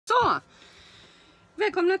Så,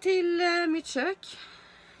 välkomna till mitt kök,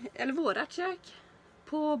 eller vårat kök,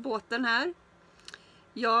 på båten här.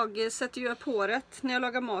 Jag sätter ju upp håret när jag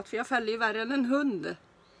lagar mat, för jag fäller ju värre än en hund,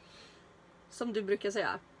 som du brukar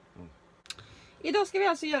säga. Idag ska vi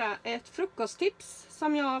alltså göra ett frukosttips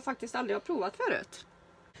som jag faktiskt aldrig har provat förut.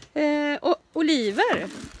 Och oliver,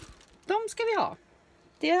 de ska vi ha.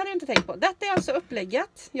 Det hade jag inte tänkt på. Detta är alltså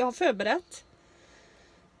upplägget jag har förberett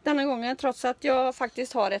denna gången, trots att jag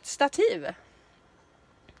faktiskt har ett stativ.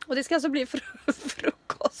 Och det ska alltså bli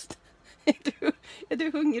frukost. Är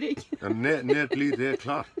du hungrig? Ja, när blir det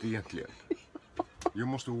klart egentligen? Jag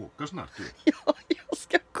måste åka snart. Ja,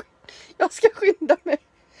 jag ska skynda mig.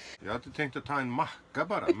 Jag hade tänkt att ta en macka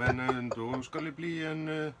bara, men då ska det bli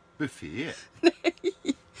en buffé.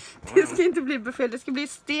 Nej, det ska inte bli buffé, det ska bli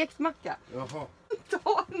stekt macka. Jaha.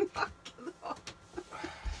 Ta en macka då.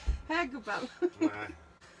 Här gubben. Nej.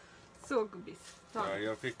 Så gubbis. Ja,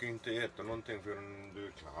 jag fick inte äta någonting förrän du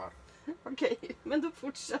är klar. Okej, men då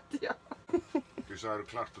fortsätter jag. Du sa det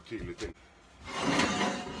klart och tydligt.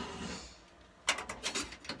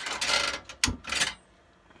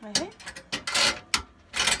 Nej.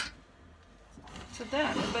 Så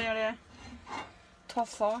där, nu börjar det ta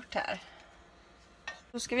fart här.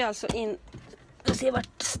 Då ska vi alltså in och se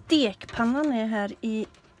vart stekpannan är här i...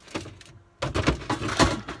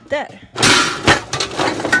 Där.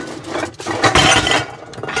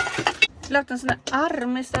 Jag har lagt en sån där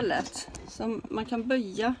arm istället som man kan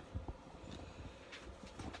böja.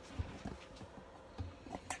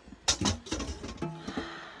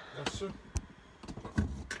 Alltså,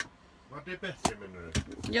 var det bättre menar du?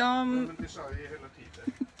 Ja, Men det sa jag hela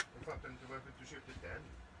tiden. Jag fattar inte varför du köpte den.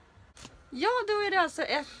 ja, då är det alltså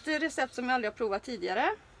ett recept som jag aldrig har provat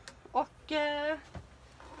tidigare. Och det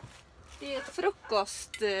är ett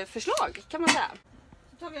frukostförslag kan man säga.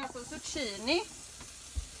 Så tar vi alltså zucchini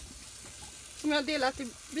som jag har delat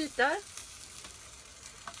i bitar.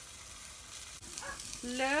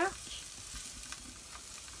 Lök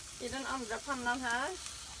i den andra pannan här.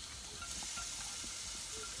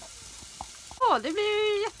 Ja, det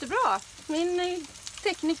blir ju jättebra. Min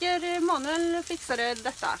tekniker Manuel fixade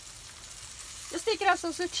detta. Jag steker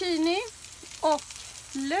alltså zucchini och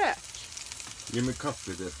lök. Ge mig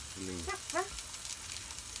kaffe där. Kaffe?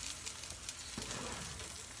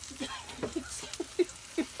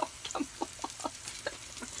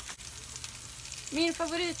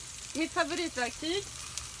 Mitt favoritverktyg.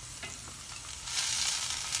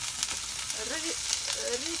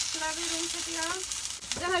 Rysslar vi runt lite grann.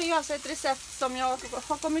 Det här är ju alltså ett recept som jag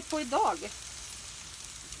har kommit på idag.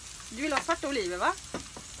 Du vill ha svarta oliver, va?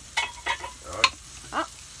 Ja. Ja.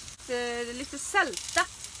 Lite sälta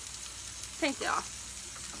tänkte jag.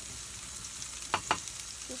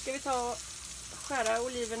 Nu ska vi ta och skära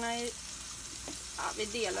oliverna i... Ja, vi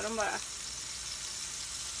delar dem bara.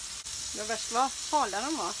 Det var värst vad hala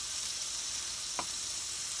de var.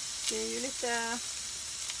 Det är ju lite...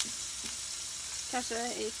 Kanske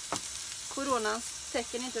i coronans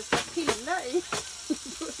tecken inte ska pilla i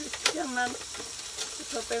burken, men jag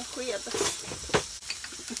tar upp en sked.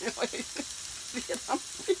 Jag har ju redan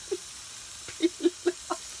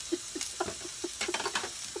pillat.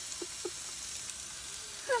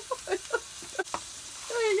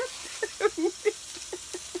 Jag är jättehungrig.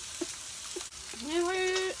 Nu har jag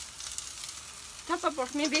ju tappat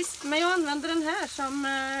bort min visp, men jag använder den här som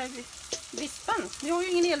vispan. Jag har ju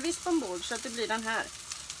ingen elvisp ombord, så att det blir den här.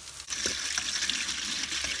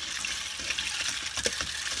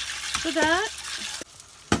 Så där.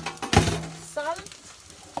 Salt.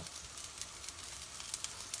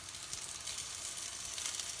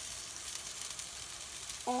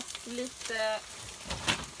 Och lite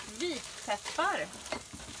vitpeppar.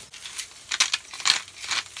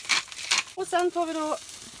 Och sen tar vi då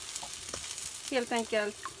helt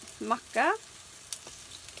enkelt macka.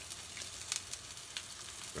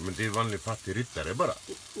 Ja, men det är vanlig fattig ryttare bara.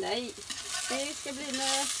 Nej, det ska bli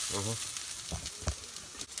med...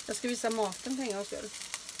 Jag ska visa maten för en gångs skull.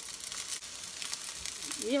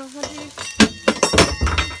 Jag hade ju...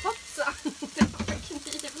 Hoppsan! Det var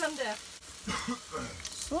kniven det.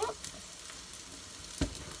 Så.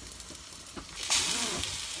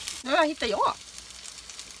 Nu hittar jag.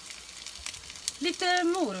 Lite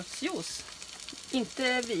morotsjuice.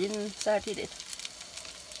 Inte vin så här tidigt.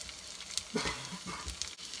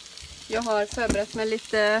 Jag har förberett mig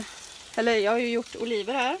lite... Eller jag har ju gjort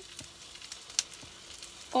oliver här.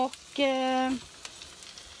 Och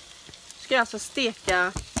ska jag alltså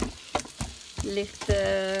steka lite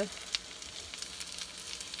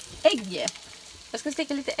ägg. Jag ska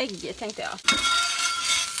steka lite ägg tänkte jag.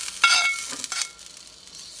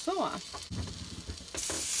 Så.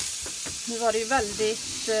 Nu var det ju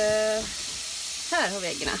väldigt... här har vi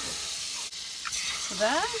äggen.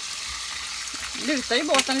 Sådär. Lutar ju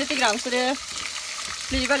båten lite grann så det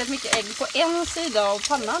blir väldigt mycket ägg på en sida av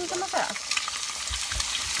pannan kan man säga.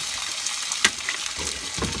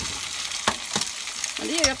 Men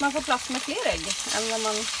det gör ju att man får plats med fler ägg än vad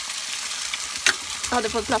man hade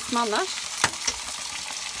fått plats med annars.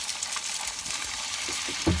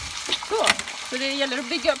 Så det gäller att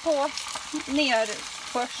bygga på ner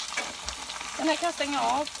först. Den här kan jag stänga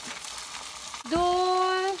av. Då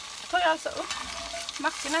tar jag alltså upp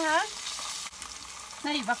mackorna här.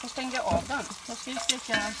 Nej, varför stängde jag av den? Jag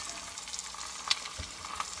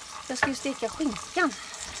ska ju steka skinkan.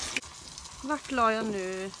 Vart la jag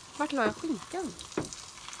skinkan?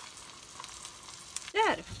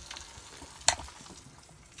 Där.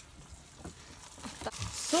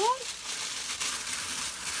 Så.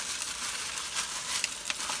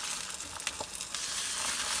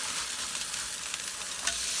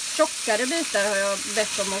 Tjockare bitar har jag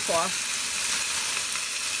bett om att få.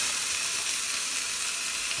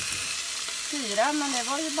 4, men det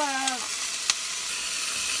var ju bara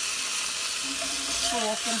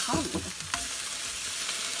 2,5.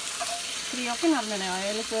 3,5 menar jag. Jag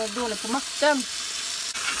är lite dålig på matten.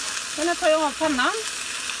 Nu tar jag av pannan.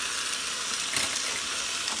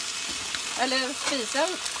 Eller spisen.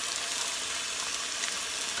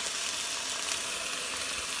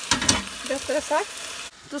 Rättare sagt.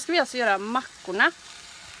 Då ska vi alltså göra mackorna.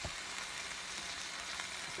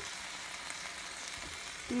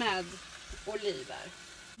 Med oliver.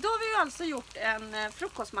 Då har vi ju alltså gjort en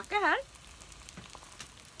frukostmacka här.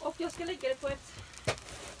 Och jag ska lägga det på ett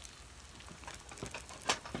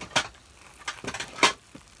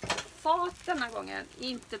fat denna gången.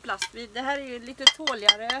 Inte plastvid. Det här är ju lite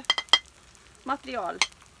tåligare material.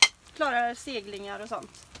 Klarar seglingar och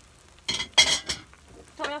sånt.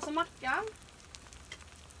 Tar jag alltså mackan.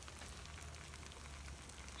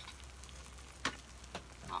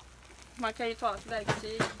 Ja, man kan ju ta ett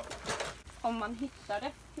verktyg om man hittar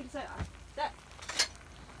det, vill säga. Där.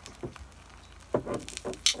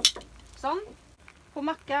 Sån. På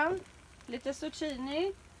mackan. Lite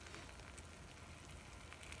zucchini.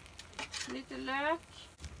 Lite lök.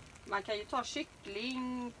 Man kan ju ta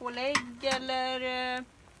kyckling på lägg eller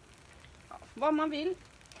ja, vad man vill.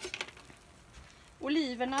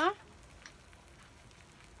 Oliverna.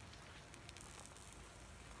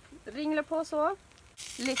 Ringla på så.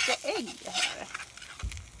 Lite ägg här.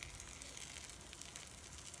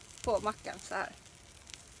 På mackan så här.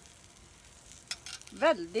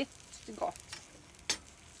 Väldigt gott.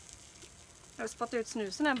 Jag har spottat ut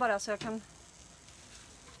snusen här bara så jag kan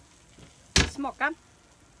smaka.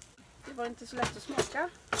 Det var inte så lätt att smaka.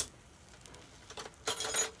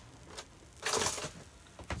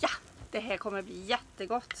 Ja, det här kommer bli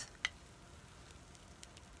jättegott.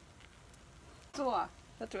 Så,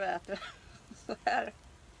 jag tror jag äter så här.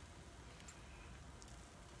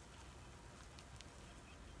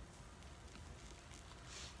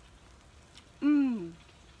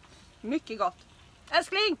 Mycket gott.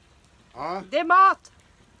 Älskling! Ja. Det är mat!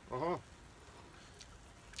 Aha.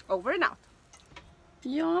 Over and out.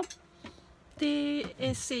 Ja,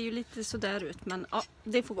 det ser ju lite sådär ut, men ja,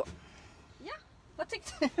 det får gå. Ja,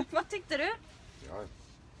 vad tyckte du? Ja.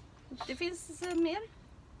 Det finns mer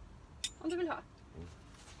om du vill ha.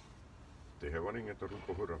 Det här var inget att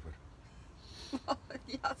ropa hurra för.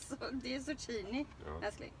 Ja, så det är zucchini, Ja.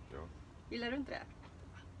 älskling. Ja, Gillar du inte det?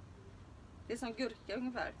 Det är som gurka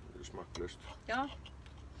ungefär. det är smaklöst. Ja.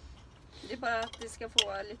 Det är bara att det ska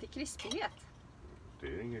få lite krispighet. Det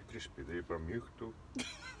är inget krispigt, det är bara mjukt och...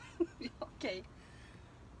 Ja, okej.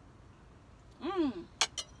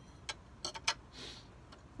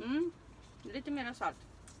 Lite mer salt.